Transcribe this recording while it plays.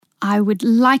I would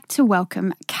like to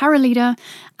welcome Karolina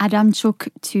Adamczyk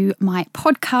to my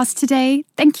podcast today.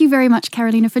 Thank you very much,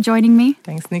 Karolina, for joining me.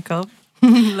 Thanks, Nicole.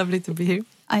 Lovely to be here.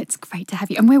 It's great to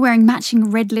have you. And we're wearing matching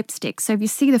red lipstick. So if you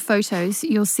see the photos,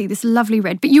 you'll see this lovely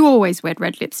red. But you always wear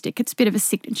red lipstick. It's a bit of a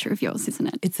signature of yours, isn't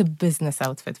it? It's a business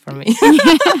outfit for me.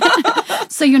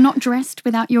 So you're not dressed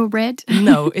without your red?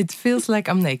 No, it feels like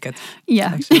I'm naked.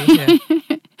 Yeah. Actually,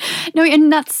 yeah. No,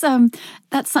 and that's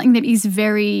something that is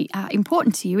very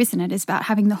important to you, isn't it? It's about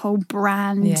having the whole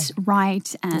brand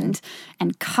right and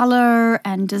color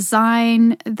and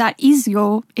design. It's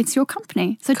your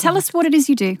company. So tell us what it is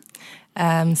you do.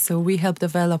 So we help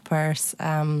developers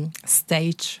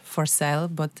stage for sale,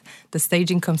 but the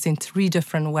staging comes in 3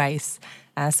 different ways.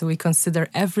 So we consider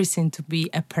everything to be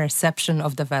a perception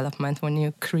of development when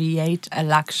you create a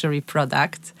luxury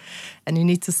product. And you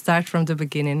need to start from the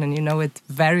beginning, and you know it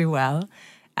very well,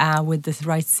 with the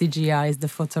right CGIs, the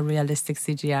photorealistic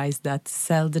CGIs that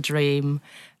sell the dream,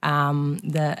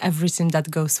 everything that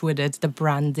goes with it, the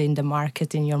branding, the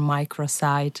marketing, your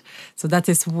microsite. So that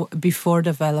is before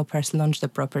developers launch the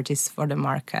properties to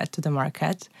the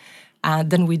market.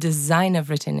 Then we design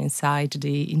everything inside,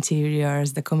 the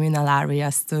interiors, the communal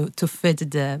areas to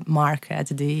fit the market,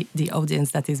 the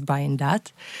audience that is buying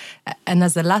that. And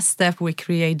as a last step, we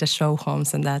create the show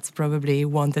homes, and that's probably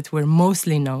one that we're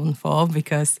mostly known for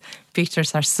because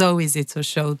pictures are so easy to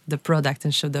show the product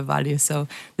and show the value. So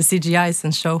the CGIs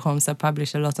and show homes are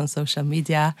published a lot on social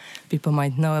media. People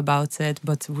might know about it,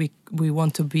 but we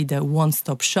want to be the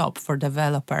one-stop shop for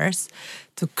developers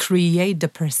to create the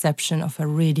perception of a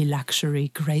really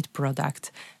luxury, great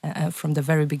product from the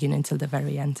very beginning till the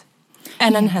very end.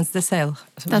 And enhance the sale.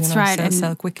 So, that's right.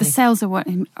 Sell quickly. The sales are what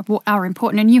are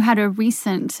important. And you had a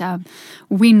recent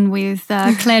win with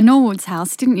Claire Norwood's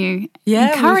house, didn't you? Yeah.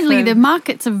 And currently, the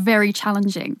markets are very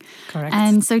challenging. Correct.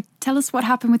 And so tell us what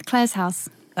happened with Claire's house.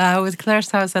 With Claire's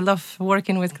house, I love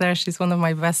working with Claire. She's one of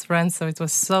my best friends. So it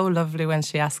was so lovely when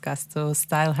she asked us to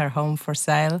style her home for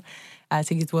sale. I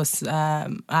think it was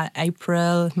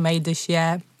April, May this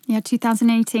year. Yeah,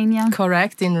 2018, yeah.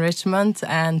 Correct, in Richmond.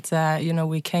 And,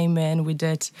 we came in, we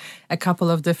did a couple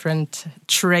of different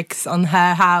tricks on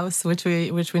her house, which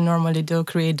we normally do,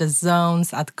 create the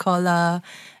zones, add color,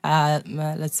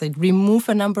 let's say remove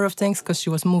a number of things because she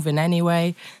was moving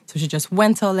anyway. So she just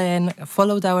went all in,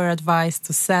 followed our advice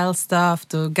to sell stuff,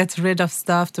 to get rid of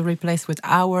stuff, to replace with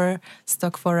our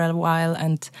stock for a while,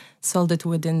 and sold it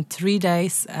within 3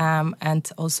 days, and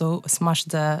also smashed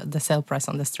the sale price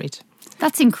on the street.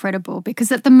 That's incredible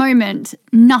because at the moment,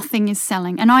 nothing is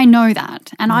selling. And I know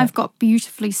that. And I've got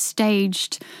beautifully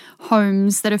staged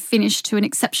homes that are finished to an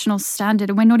exceptional standard,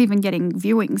 and we're not even getting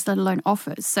viewings, let alone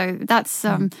offers. So that's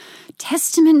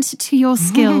testament to your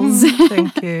skills.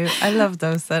 Thank you. I love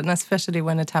those, and especially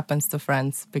when it happens to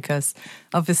friends, because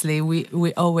obviously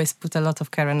we always put a lot of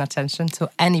care and attention to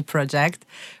any project,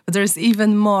 but there's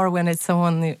even more when it's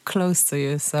someone close to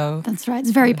you. So that's right. It's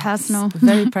very personal.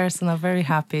 Very personal, very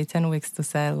happy. 10 weeks to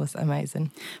sell was amazing.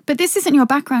 But this isn't your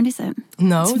background, is it?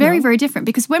 No. It's very, very different,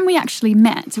 because when we actually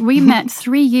met, we met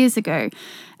 3 years ago,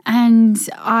 and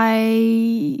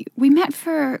we met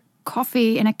for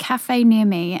coffee in a cafe near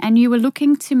me, and you were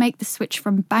looking to make the switch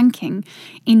from banking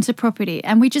into property,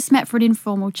 and we just met for an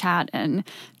informal chat and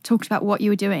talked about what you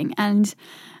were doing and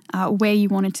where you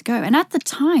wanted to go. And at the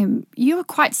time, you were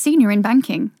quite senior in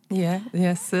banking.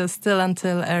 Yes, still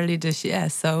until early this year.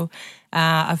 So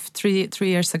 3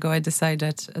 years ago, I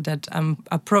decided that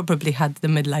I probably had the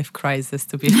midlife crisis,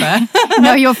 to be fair.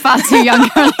 No, you're far too young.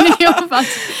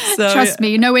 Trust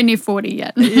me, you're nowhere near 40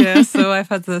 yet. Yeah, so I've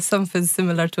had something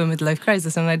similar to a midlife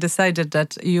crisis, and I decided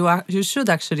that you should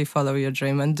actually follow your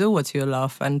dream and do what you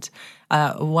love. And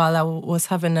while I was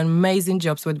having amazing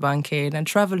jobs with banking and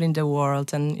traveling the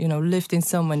world and, lived in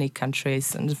so many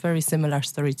countries, and a very similar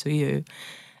story to you,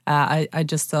 I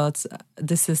just thought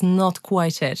this is not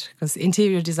quite it, because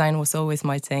interior design was always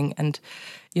my thing. And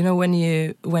when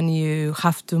you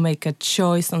have to make a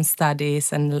choice on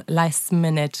studies and last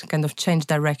minute kind of change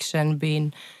direction,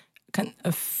 being kind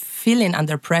of feeling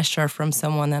under pressure from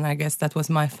someone, and I guess that was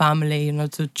my family,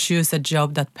 to choose a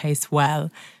job that pays well,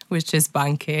 which is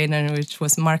banking, and which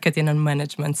was marketing and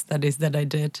management studies that I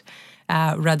did,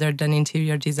 rather than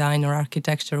interior design or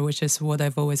architecture, which is what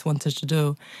I've always wanted to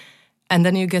do. And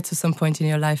then you get to some point in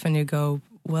your life and you go,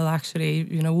 well, actually,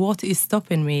 what is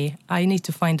stopping me? I need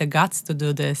to find the guts to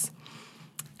do this.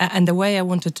 And the way I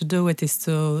wanted to do it is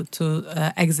to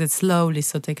exit slowly.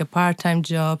 So take a part-time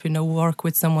job, work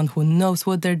with someone who knows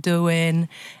what they're doing.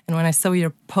 And when I saw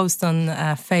your post on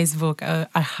Facebook,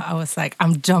 I was like,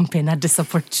 I'm jumping at this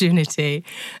opportunity,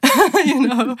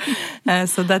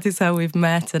 So that is how we've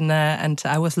met. And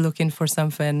I was looking for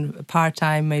something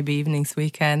part-time, maybe evenings,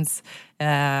 weekends.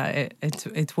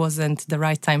 It wasn't the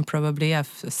right time, probably.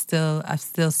 I've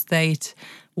still stayed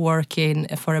working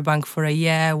for a bank for a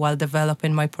year while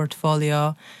developing my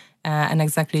portfolio. And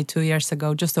exactly 2 years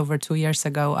ago, just over 2 years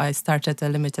ago, I started a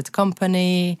limited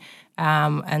company,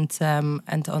 and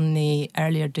only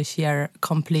earlier this year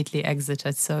completely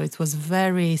exited. So it was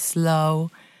very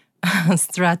slow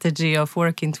strategy of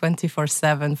working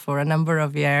 24/7 for a number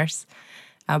of years.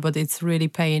 But it's really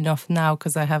paying off now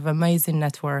because I have amazing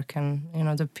network, and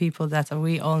the people that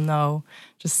we all know,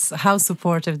 just how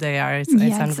supportive they are. It's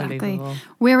unbelievable. Exactly.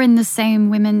 We're in the same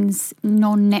women's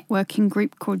non-networking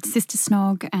group called Sister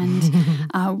Snog, and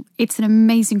it's an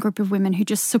amazing group of women who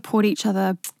just support each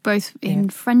other both in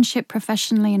friendship,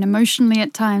 professionally, and emotionally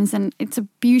at times. And it's a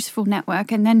beautiful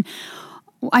network. And then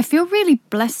I feel really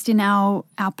blessed in our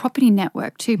property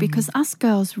network too, because us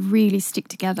girls really stick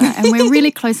together and we're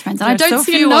really close friends. And I don't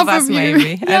see enough of you.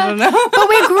 Maybe. I don't know. But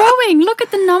we're growing. Look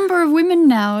at the number of women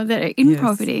now that are in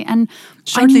property. And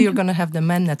shortly you're going to have the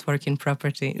men network in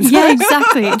property. Yeah,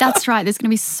 exactly. That's right. There's going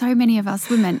to be so many of us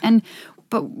women.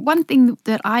 But one thing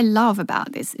that I love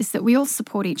about this is that we all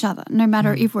support each other, no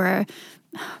matter if we're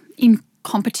in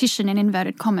competition in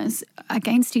inverted commas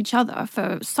against each other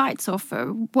for sites or for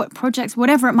what projects,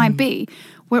 whatever it might be.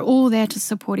 We're all there to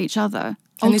support each other.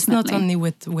 And it's not only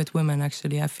with women,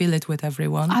 actually. I feel it with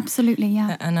everyone. Absolutely,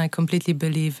 yeah. And I completely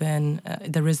believe in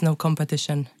there is no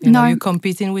competition. You're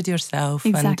competing with yourself.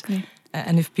 Exactly.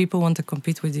 And if people want to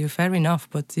compete with you, fair enough,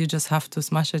 but you just have to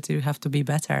smash it. You have to be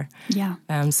better. Yeah.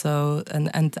 So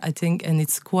I think, and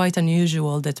it's quite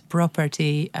unusual that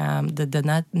property,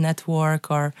 the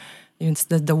network or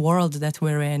the world that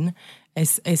we're in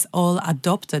is all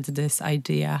adopted this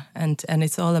idea, and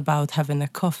it's all about having a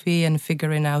coffee and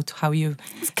figuring out how you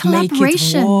make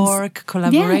it work.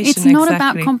 Collaboration. Yeah, it's not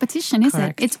about competition, is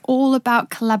it? It's all about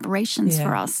collaborations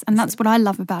for us, and that's what I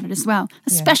love about it as well,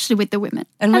 especially with the women.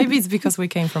 And maybe it's because we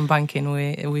came from banking,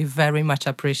 we very much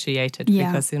appreciate it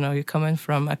because you're coming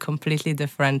from a completely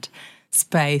different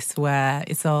space where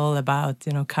it's all about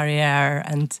career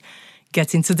and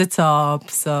getting to the top.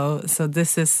 So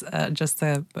this is just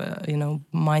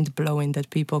mind-blowing that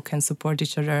people can support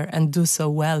each other and do so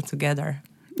well together.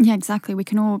 Yeah, exactly. We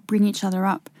can all bring each other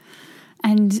up.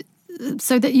 And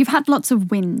so that you've had lots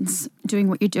of wins doing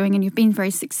what you're doing and you've been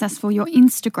very successful. Your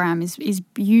Instagram is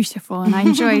beautiful and I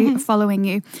enjoy following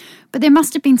you. But there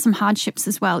must have been some hardships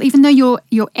as well. Even though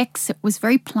your exit was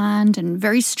very planned and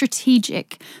very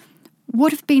strategic,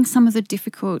 what have been some of the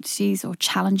difficulties or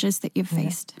challenges that you've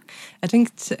faced? I think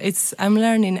I'm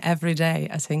learning every day,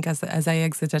 I think, as I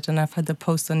exited. And I've had a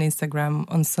post on Instagram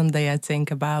on Sunday, I think,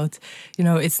 about,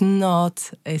 it's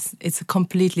a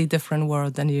completely different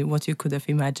world than what you could have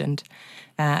imagined.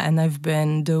 And I've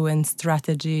been doing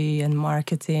strategy and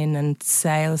marketing and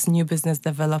sales, new business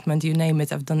development, you name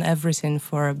it. I've done everything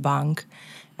for a bank.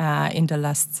 In the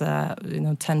last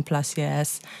 10 plus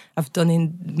years. I've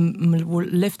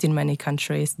lived in many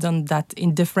countries, done that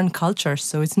in different cultures,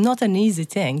 so it's not an easy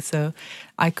thing. So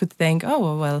I could think, I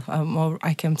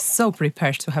am so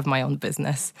prepared to have my own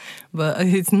business, but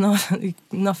it's not.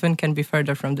 Nothing can be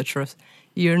further from the truth.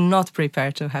 You're not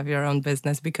prepared to have your own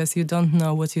business because you don't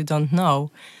know what you don't know.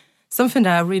 Something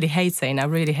that I really hate saying. I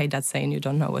really hate that saying, you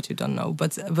don't know what you don't know.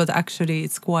 But actually,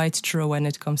 it's quite true when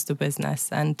it comes to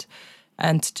business and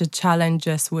the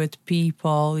challenges with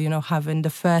people, having the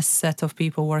first set of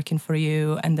people working for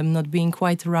you and them not being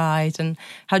quite right, and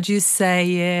how do you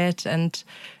say it, and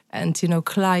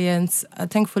clients.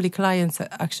 Thankfully, clients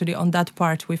actually on that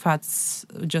part we've had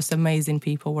just amazing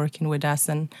people working with us,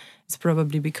 and it's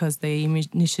probably because they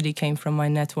initially came from my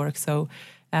network. So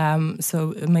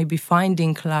maybe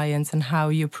finding clients and how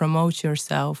you promote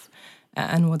yourself.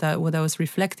 And what I was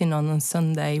reflecting on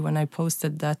Sunday when I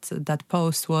posted that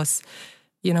post was,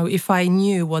 if I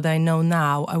knew what I know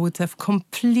now, I would have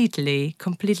completely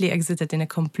exited in a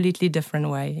completely different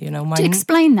way. To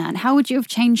explain that, how would you have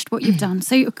changed what you've done?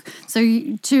 So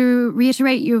to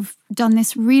reiterate, you've done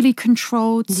this really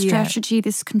controlled strategy,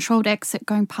 this controlled exit,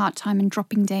 going part-time and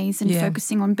dropping days and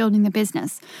focusing on building the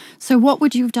business. So what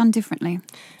would you have done differently?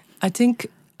 I think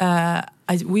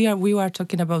we were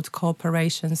talking about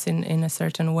cooperations in a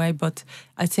certain way, but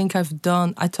I think I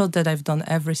thought that I've done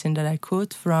everything that I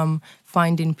could, from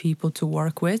finding people to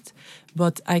work with,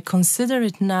 but I consider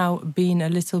it now being a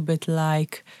little bit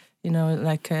like,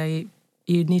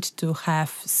 you need to have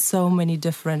so many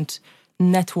different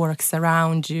networks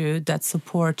around you that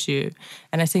support you.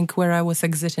 And I think where I was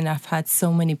exiting, I've had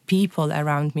so many people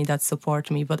around me that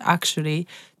support me. But actually,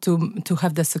 to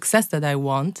have the success that I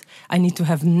want, I need to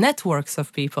have networks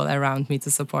of people around me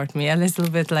to support me. A little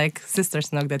bit like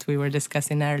Sisters Knock that we were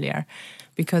discussing earlier.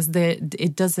 Because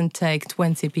it doesn't take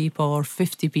 20 people or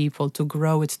 50 people to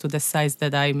grow it to the size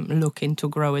that I'm looking to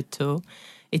grow it to.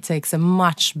 It takes a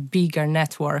much bigger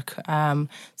network.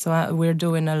 So we're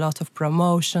doing a lot of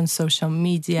promotion, social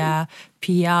media,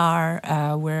 PR.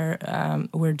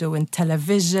 We're doing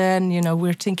television.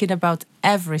 We're thinking about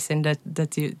everything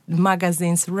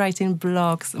magazines, writing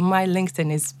blogs. My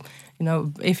LinkedIn is,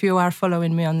 if you are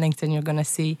following me on LinkedIn, you're going to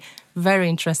see very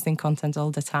interesting content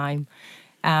all the time.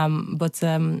 But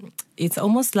it's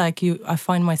almost like I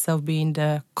find myself being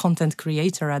the content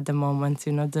creator at the moment.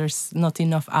 There's not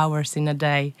enough hours in a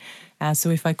day. So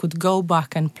if I could go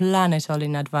back and plan it all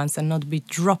in advance and not be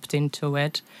dropped into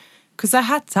it, because I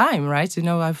had time, right?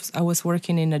 I was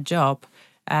working in a job.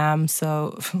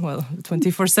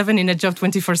 24/7 in a job,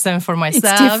 24/7 for myself.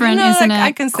 It's different, isn't it?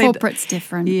 I can say corporate's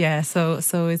different. Yeah, so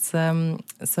it's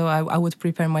I would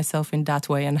prepare myself in that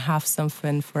way and have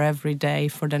something for every day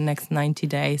for the next 90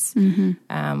 days. Mm-hmm.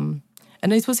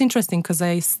 And it was interesting because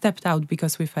I stepped out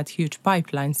because we've had huge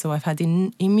pipelines. So I've had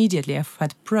I've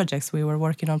had projects. We were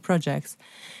working on projects.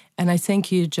 And I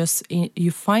think you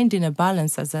find in a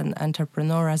balance as an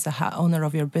entrepreneur, as a owner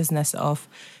of your business of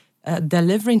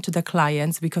delivering to the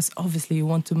clients, because obviously you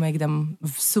want to make them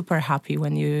super happy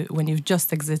when you've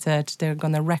just exited. They're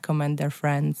going to recommend their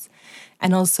friends,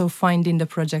 and also finding the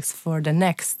projects for the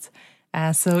next.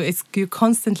 So you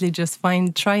constantly just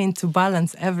trying to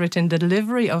balance everything,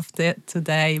 delivery of the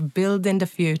today, building the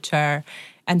future,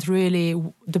 and really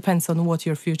depends on what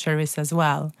your future is as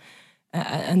well.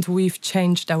 And we've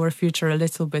changed our future a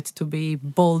little bit to be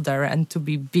bolder and to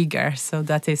be bigger. So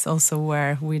that is also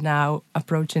where we're now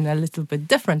approaching a little bit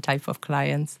different type of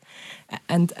clients.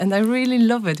 And I really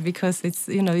love it because it's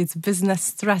business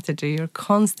strategy. You're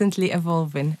constantly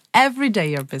evolving. Every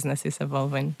day your business is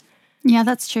evolving. Yeah,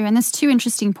 that's true. And there's two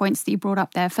interesting points that you brought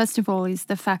up there. First of all is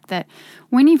the fact that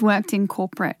when you've worked in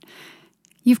corporate,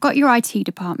 you've got your IT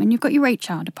department, you've got your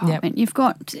HR department, Yep. You've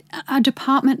got a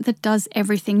department that does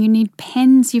everything. You need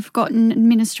pens, you've got an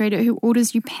administrator who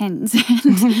orders you pens.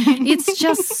 And it's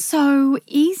just so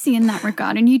easy in that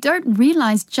regard. And you don't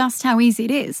realize just how easy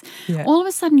it is. Yeah. All of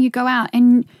a sudden you go out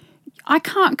and I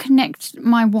can't connect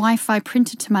my Wi-Fi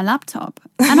printer to my laptop.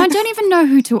 And I don't even know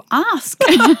who to ask.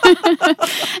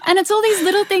 And it's all these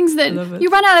little things that you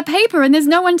run out of paper and there's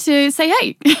no one to say,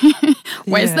 hey,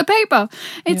 where's the paper?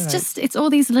 It's all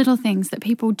these little things that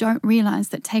people don't realize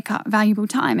that take up valuable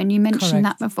time. And you mentioned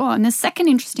that before. And the second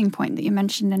interesting point that you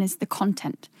mentioned then is the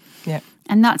content. Yeah.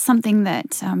 And that's something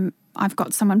that I've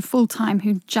got someone full-time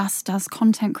who just does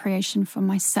content creation for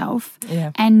myself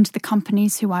and the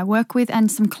companies who I work with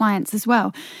and some clients as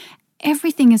well.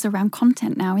 Everything is around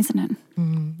content now, isn't it?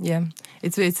 Yeah,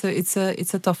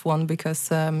 it's a tough one because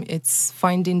it's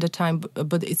finding the time,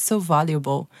 but it's so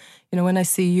valuable. When I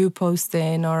see you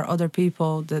posting or other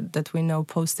people that we know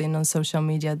posting on social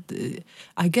media,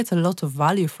 I get a lot of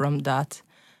value from that.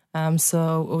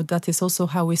 So that is also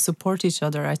how we support each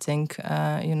other, I think,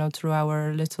 through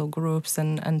our little groups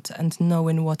and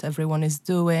knowing what everyone is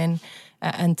doing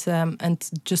and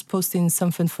just posting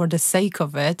something for the sake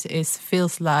of it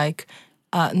feels like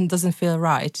doesn't feel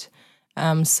right.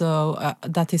 So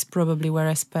that is probably where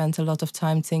I spent a lot of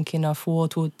time thinking of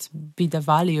what would be the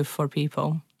value for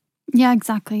people. Yeah,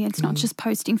 exactly. It's not just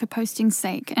posting for posting's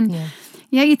sake. And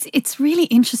it's really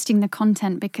interesting, the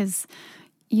content, because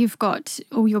you've got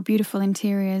all your beautiful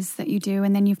interiors that you do,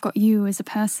 and then you've got you as a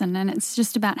person, and it's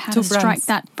just about how to strike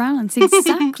that balance.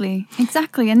 Exactly,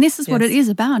 exactly. And this is what it is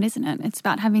about, isn't it? It's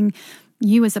about having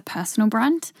you as a personal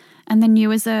brand and then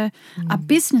you as a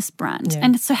business brand.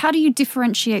 And so how do you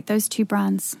differentiate those two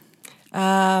brands?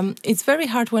 It's very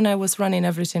hard when I was running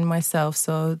everything myself.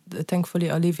 So thankfully,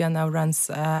 Olivia now runs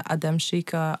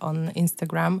Adamczyc on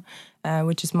Instagram,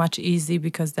 which is much easy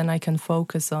because then I can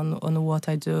focus on what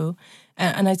I do.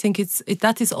 And I think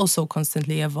that is also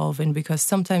constantly evolving because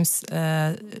sometimes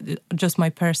just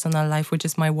my personal life, which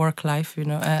is my work life,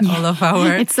 all of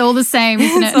our... It's all the same,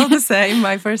 isn't it? It's all the same.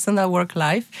 My personal work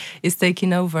life is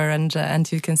taking over and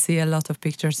you can see a lot of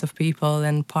pictures of people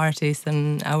and parties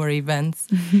and our events.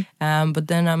 But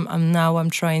then I'm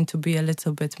trying to be a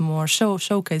little bit more,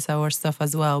 showcase our stuff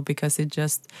as well because it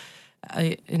just...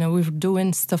 we're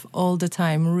doing stuff all the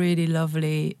time, really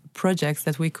lovely projects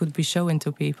that we could be showing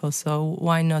to people. So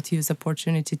why not use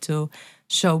opportunity to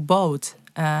show both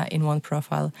in one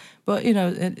profile. But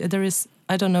there is.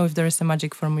 I don't know if there is a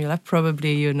magic formula.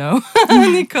 Probably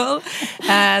Nicole.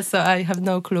 So I have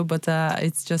no clue. But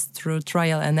it's just through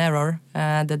trial and error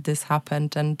that this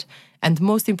happened. And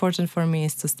most important for me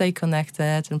is to stay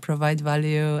connected and provide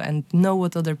value and know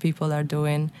what other people are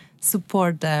doing,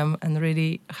 support them, and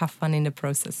really have fun in the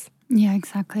process. Yeah,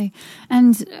 exactly.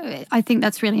 And I think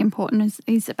that's really important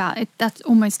is about it. That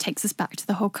almost takes us back to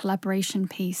the whole collaboration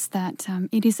piece, that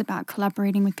it is about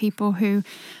collaborating with people who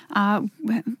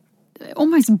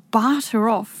almost barter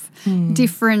off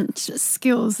different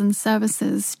skills and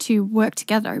services to work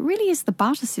together. It really is the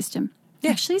barter system.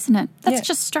 Yeah. Actually, isn't it? That's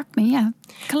just struck me, yeah.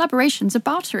 Collaborations are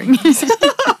bartering.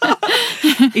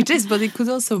 It is, but it could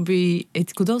also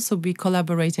be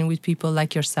collaborating with people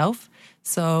like yourself.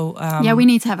 So we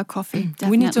need to have a coffee, definitely.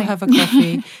 We need to have a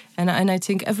coffee. and I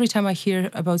think every time I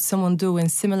hear about someone doing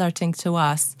similar thing to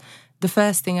us, the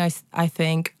first thing I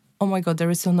think, oh my God, there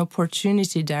is an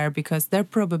opportunity there because they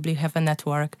probably have a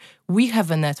network. We have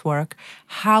a network.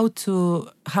 How to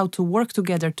work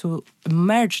together to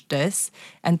merge this,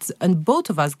 and both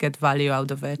of us get value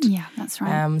out of it. Yeah, that's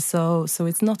right. So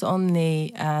it's not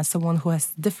only someone who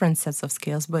has different sets of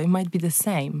skills, but it might be the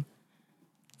same.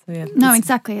 So yeah, no,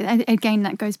 exactly. Again,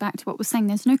 that goes back to what we're saying.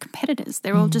 There's no competitors.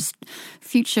 They're all just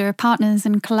future partners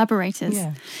and collaborators.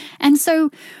 Yeah. And so,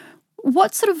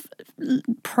 what sort of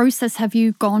process have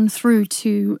you gone through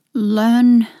to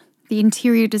learn the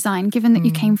interior design, given that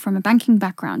you came from a banking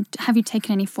background? Have you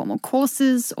taken any formal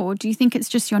courses, or do you think it's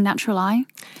just your natural eye?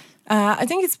 I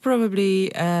think it's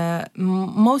probably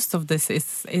most of this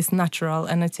is natural,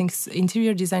 and I think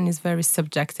interior design is very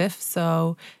subjective.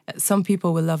 So some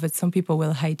people will love it, some people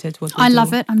will hate it. I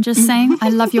love it. I'm just saying, I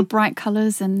love your bright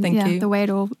colours and the way it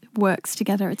all works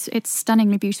together. It's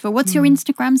stunningly beautiful. What's your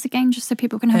Instagrams again, just so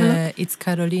people can have a look? It's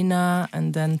Karolina,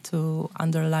 and then 2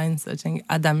 underlines. I think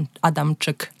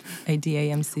Adamczyk,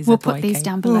 ADAMC. We'll put these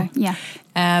down below. Yeah,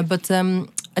 but.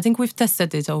 I think we've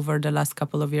tested it over the last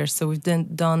couple of years. So we've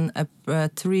done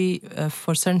 3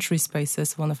 for Century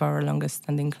Spaces, one of our longest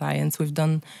standing clients. We've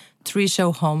done 3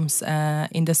 show homes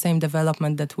in the same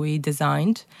development that we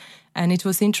designed. And it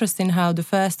was interesting how the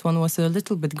first one was a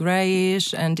little bit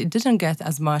grayish and it didn't get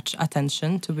as much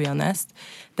attention, to be honest.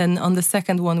 Then on the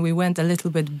second one, we went a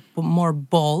little bit more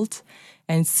bold.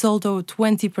 And sold out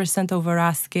 20% over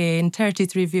asking,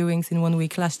 33 viewings in 1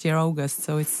 week last year, August.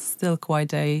 So it's still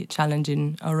quite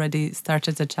already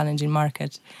started a challenging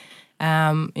market.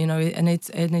 And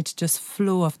it just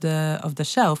flew off the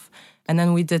shelf. And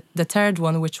then we did the third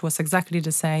one, which was exactly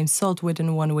the same, sold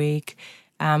within 1 week.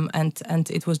 And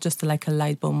it was just like a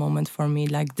light bulb moment for me.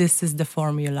 Like, this is the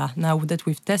formula. Now that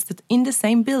we've tested in the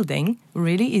same building,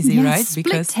 really easy, right?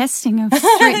 Split testing of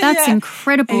street. That's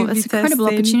incredible. It's an incredible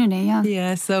opportunity. Yeah.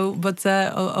 Yeah. So, but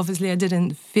obviously, I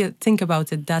didn't think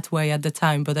about it that way at the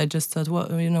time. But I just thought, well,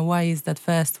 why is that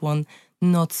first one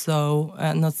not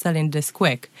selling this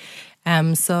quick?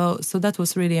 So that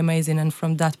was really amazing, and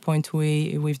from that point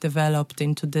we've developed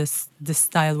into this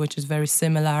style, which is very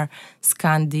similar,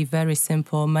 Scandi, very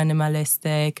simple,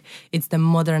 minimalistic. It's the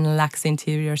modern luxe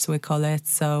interiors, we call it.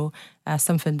 So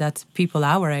something that people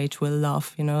our age will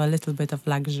love. A little bit of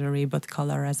luxury, but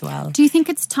color as well. Do you think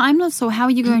it's timeless, or how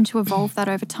are you going to evolve that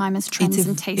over time as trends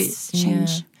and tastes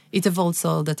change? Yeah, it evolves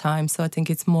all the time, so I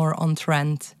think it's more on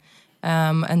trend.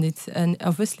 And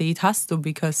obviously it has to,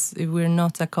 because we're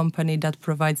not a company that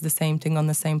provides the same thing on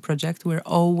the same project. We're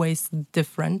always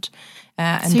different.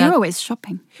 So you're always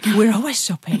shopping. We're always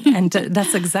shopping, and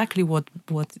that's exactly what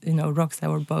rocks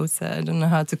our boats. I don't know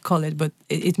how to call it, but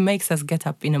it makes us get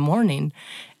up in the morning,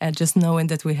 just knowing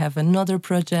that we have another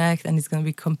project and it's going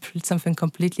to be something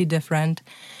completely different.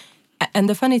 And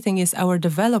the funny thing is, our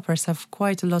developers have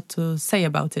quite a lot to say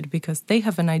about it, because they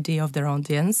have an idea of their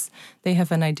audience, they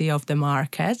have an idea of the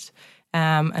market.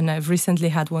 And I've recently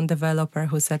had one developer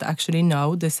who said, actually,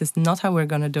 no, this is not how we're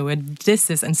going to do it.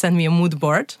 And send me a mood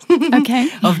board. Okay.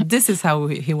 Of this is how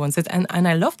he wants it. And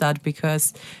I love that,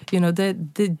 because,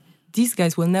 these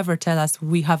guys will never tell us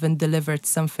we haven't delivered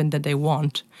something that they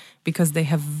want, because they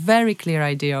have very clear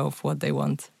idea of what they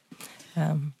want.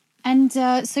 And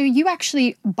so you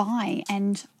actually buy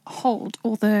and hold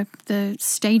all the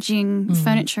staging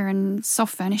furniture and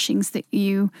soft furnishings that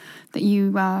you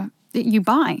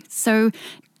buy. So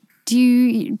do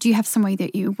you have some way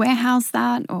that you warehouse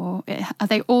that, or are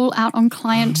they all out on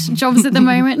client jobs at the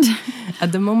moment?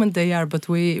 At the moment they are, but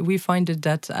we find it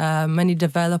that many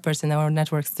developers in our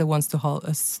network still wants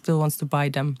to buy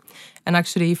them. And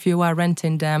actually, if you are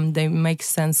renting them, they make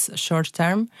sense short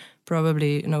term.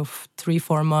 probably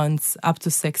 3-4 months up to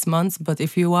 6 months. But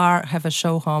if you have a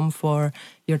show home for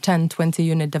your 10-20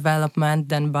 unit development,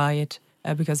 then buy it.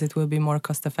 Because it will be more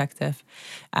cost effective.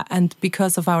 And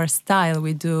because of our style,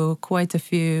 we do quite a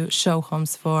few show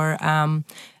homes for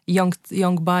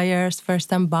young buyers,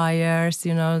 first-time buyers,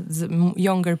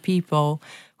 younger people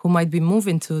who might be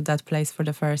moving to that place for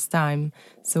the first time.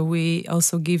 So we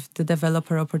also give the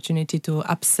developer opportunity to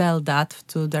upsell that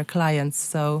to their clients.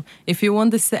 So if you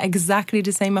want exactly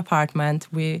the same apartment,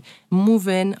 we move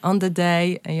in on the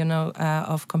day,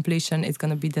 of completion, it's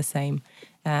going to be the same.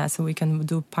 So we can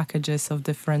do packages of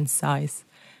different size.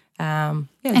 And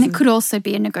it could also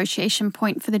be a negotiation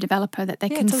point for the developer that they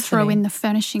can throw in the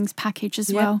furnishings package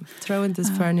as well. Throw in these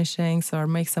furnishings or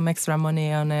make some extra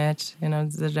money on it.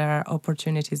 There are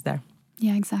opportunities there.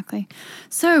 Yeah, exactly.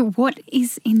 So what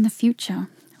is in the future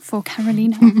for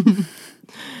Karolina?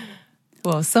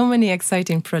 Well, so many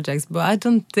exciting projects, but I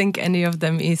don't think any of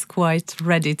them is quite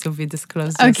ready to be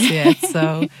disclosed just yet.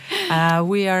 So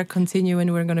we are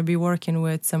continuing. We're going to be working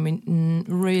with some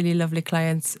really lovely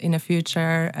clients in the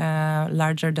future,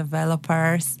 larger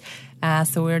developers.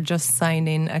 So we're just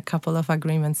signing a couple of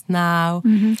agreements now.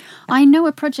 Mm-hmm. I know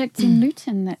a project in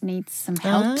Luton that needs some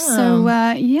help. So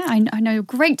I know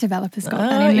great developers got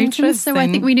that in Luton. So I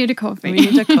think we need a coffee. We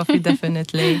need a coffee,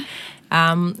 definitely.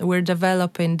 We're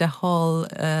developing the whole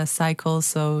cycle,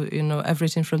 so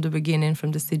everything from the beginning,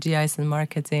 from the CGIs and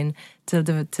marketing till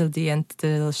the end,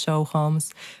 till show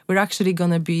homes. We're actually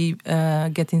going to be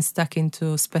getting stuck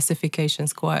into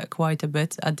specifications quite a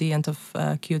bit at the end of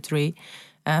Q3.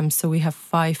 So we have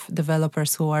 5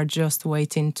 developers who are just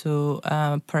waiting to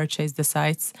purchase the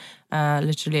sites,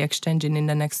 literally exchanging in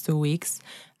the next 2 weeks.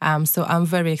 So I'm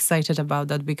very excited about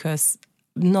that because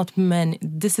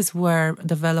this is where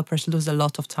developers lose a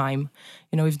lot of time.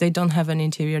 If they don't have an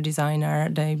interior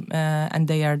designer, and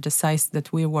they are the size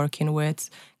that we're working with,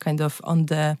 kind of on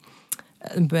the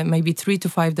maybe 3 to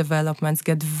 5 developments,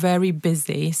 get very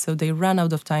busy. So they run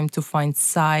out of time to find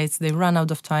sites. They run out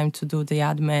of time to do the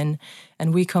admin.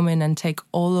 And we come in and take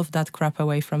all of that crap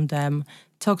away from them,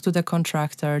 talk to the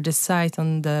contractor, decide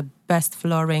on the best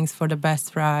floorings for the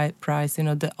best price,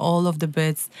 all of the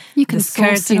bits, you can the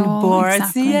skirting boards.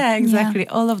 Exactly. Yeah, exactly.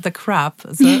 Yeah. All of the crap.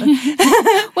 So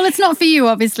well, it's not for you,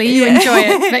 obviously. You enjoy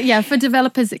it. But for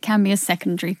developers, it can be a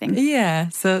secondary thing. Yeah.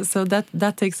 So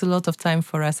that takes a lot of time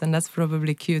for us, and that's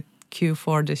probably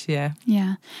Q4 this year.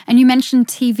 Yeah. And you mentioned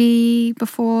TV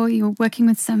before. You were working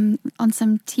with on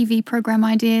some TV program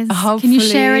ideas. Hopefully. Can you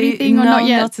share anything or not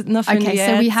yet? Nothing okay, yet.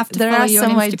 So we have to follow you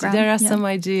on Instagram. There are some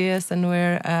ideas, and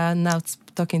we're now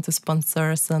talking to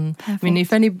sponsors. And Perfect. I mean,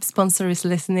 if any sponsor is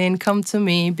listening, come to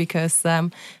me because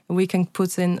we can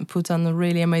put on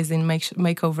really amazing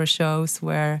makeover shows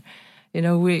where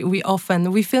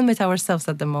we film it ourselves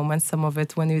at the moment, some of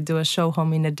it, when we do a show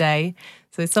home in a day.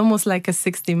 So it's almost like a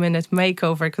 60-minute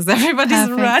makeover because everybody's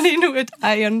running with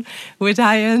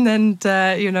iron and,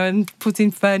 and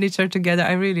putting furniture together.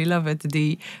 I really love it,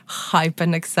 the hype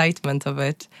and excitement of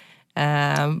it.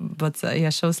 But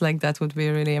shows like that would be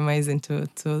really amazing to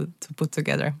put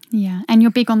together. Yeah, and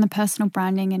you're big on the personal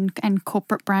branding and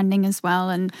corporate branding as well,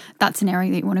 and that's an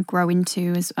area that you want to grow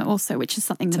into also, which is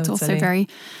something that's also very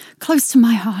close to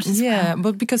my heart as well. Yeah,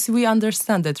 but because we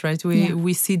understand it, right?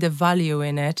 We see the value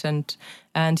in it,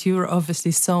 and you're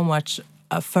obviously so much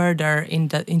further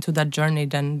into that journey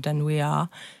than we are.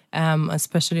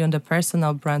 Especially on the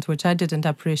personal brand, which I didn't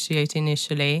appreciate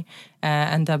initially,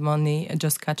 and I'm only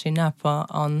just catching up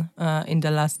on in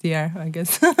the last year, I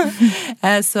guess.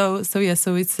 So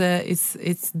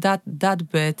it's that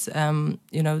bit,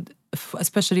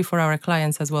 especially for our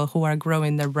clients as well, who are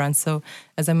growing their brand. So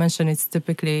as I mentioned, it's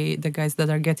typically the guys that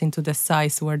are getting to the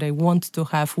size where they want to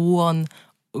have one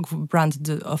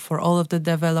brand for all of the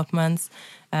developments,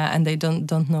 and they don't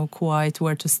know quite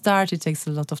where to start. It takes a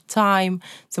lot of time,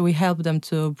 so we help them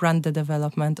to brand the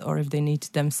development, or if they need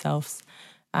themselves.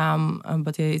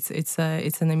 But it's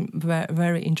a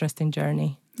very interesting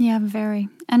journey. Yeah, very.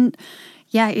 And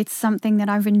it's something that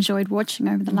I've enjoyed watching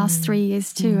over the last 3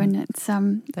 years too. And it's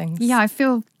Thanks. Yeah, I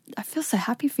feel so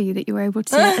happy for you that you were able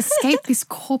to escape this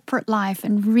corporate life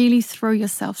and really throw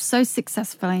yourself so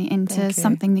successfully into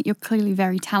something that you're clearly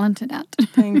very talented at.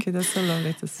 Thank you. That's so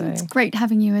lovely to say. It's great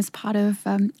having you as part of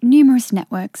numerous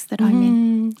networks that I'm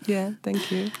in. Yeah, thank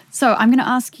you. So I'm going to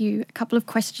ask you a couple of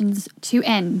questions to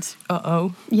end.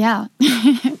 Uh-oh. Yeah.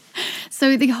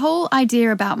 So the whole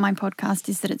idea about my podcast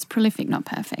is that it's prolific, not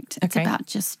perfect. It's about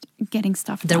just getting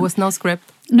stuff done. There was no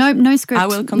script? No script. I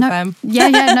will confirm.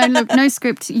 No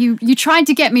script. You tried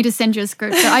to get me to send you a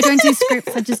script, so I don't do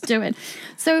scripts, I just do it.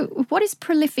 So what does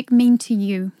prolific mean to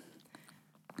you?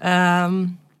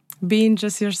 Being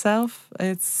just yourself.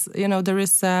 It's, there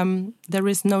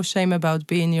is no shame about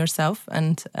being yourself,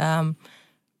 and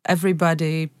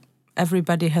everybody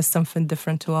has something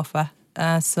different to offer.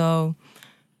 So,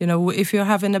 if you're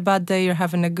having a bad day, you're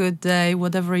having a good day,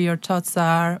 whatever your thoughts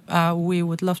are, we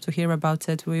would love to hear about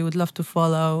it. We would love to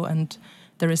follow, and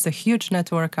there is a huge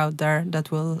network out there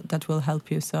that will help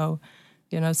you. So,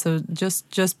 so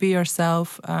just be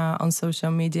yourself on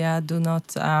social media. Do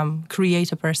not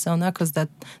create a persona, because that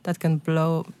can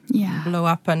blow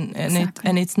up, and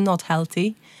it's not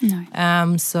healthy.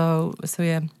 No. So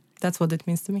yeah, that's what it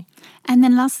means to me. And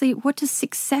then lastly, what does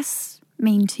success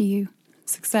mean to you?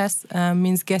 Success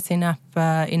means getting up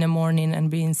in the morning and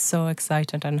being so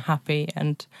excited and happy,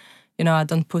 and I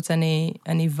don't put any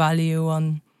value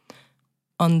on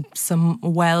some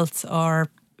wealth, or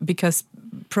because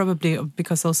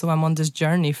also I'm on this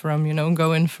journey from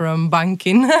going from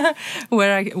banking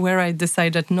where I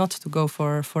decided not to go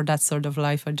for that sort of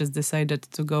life. I just decided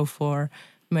to go for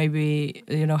maybe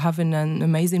having an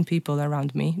amazing people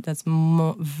around me. That's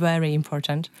very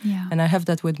important. Yeah. And I have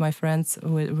that with my friends,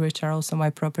 which are also my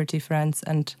property friends,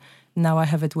 and now I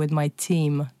have it with my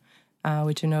team,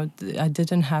 which I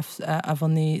didn't have. I've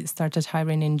only started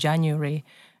hiring in January.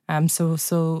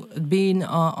 So being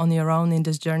on your own in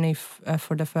this journey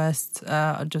for the first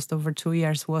just over 2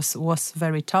 years was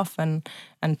very tough, and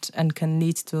can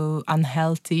lead to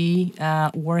unhealthy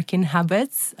working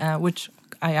habits, which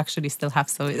I actually still have.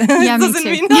 So it doesn't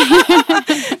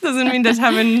mean that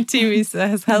having a team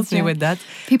has helped me with that.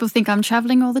 People think I'm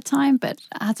traveling all the time, but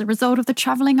as a result of the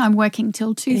traveling, I'm working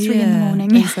till 2-3 in the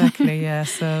morning. Exactly. Yeah.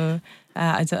 So.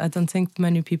 I don't think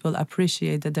many people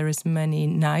appreciate that there is many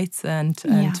nights and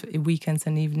weekends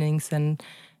and evenings and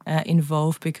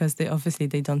involved, because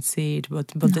they don't see it, but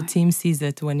the team sees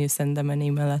it when you send them an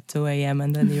email at 2 a.m.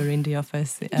 and then you're in the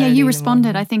office. Yeah, you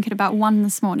responded, I think, at about 1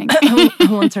 this morning.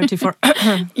 1:34.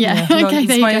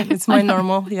 It's my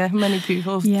normal. Yeah, many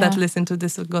people that listen to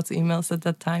this got emails at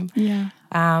that time. Yeah.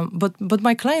 But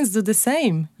my clients do the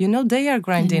same. They are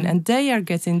grinding and they are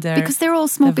getting there because they're all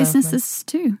small businesses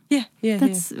too. Yeah.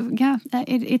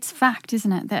 It's fact,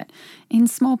 isn't it, that in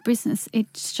small business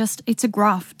it's a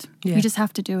graft. Yeah. You just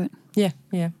have to do it.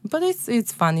 Yeah. But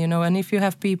it's fun, and if you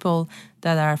have people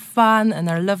that are fun and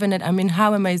are loving it. I mean,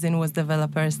 how amazing was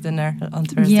developers dinner on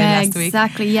Thursday last week?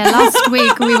 Exactly. Yeah, last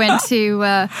week we went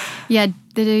to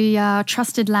the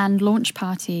Trusted Land launch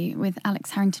party with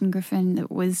Alex Harrington Griffin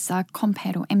that was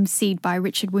comped or emceed by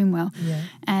Richard Winwell. Yeah.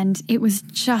 And it was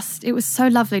so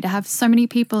lovely to have so many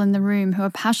people in the room who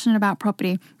are passionate about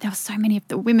property. There were so many of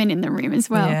the women in the room as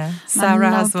well. Yeah,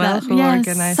 Sarah as well, who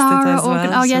organised it as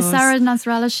well. Sarah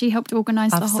Nasrallah, she helped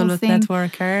organise the whole thing.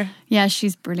 Absolute networker. Yeah,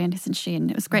 she's brilliant, isn't she? And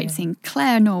it was great seeing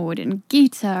Claire Norwood and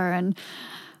Geeta and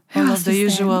all of the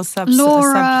usual suspects.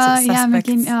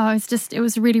 It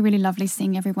was really, really lovely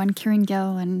seeing everyone, Kieran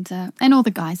Gill and all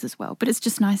the guys as well. But it's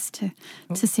just nice to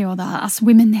see all us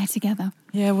women there together.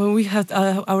 Yeah, well, we had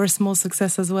our small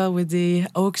success as well with the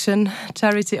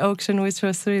charity auction, which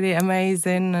was really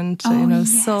amazing, and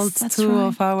sold two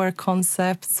of our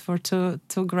concepts for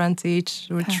 £2,000 each,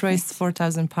 which raised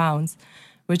 £4,000.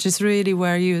 Which is really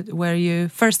where you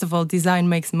first of all, design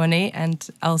makes money, and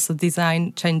also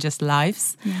design changes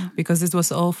lives, because it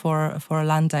was all for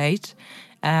land aid,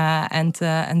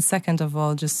 and second of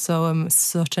all, just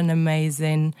such an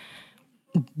amazing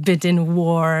bidding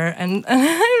war, and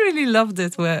I really loved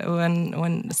it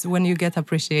when you get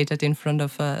appreciated in front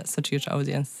of such huge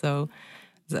audience. So.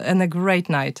 And a great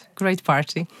night, great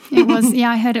party. It was,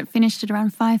 I heard it finished at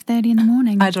around 5:30 in the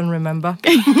morning. I don't remember.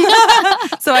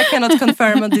 So I cannot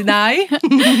confirm or deny.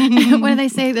 What do they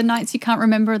say? The nights you can't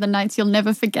remember are the nights you'll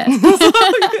never forget.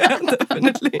 Yeah,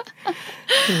 definitely.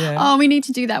 Yeah. Oh, we need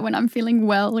to do that when I'm feeling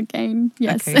well again.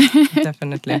 Yes. Okay,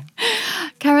 definitely.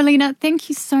 Karolina, thank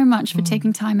you so much for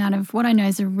taking time out of what I know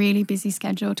is a really busy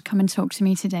schedule to come and talk to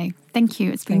me today. Thank you.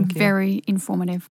 It's been very informative.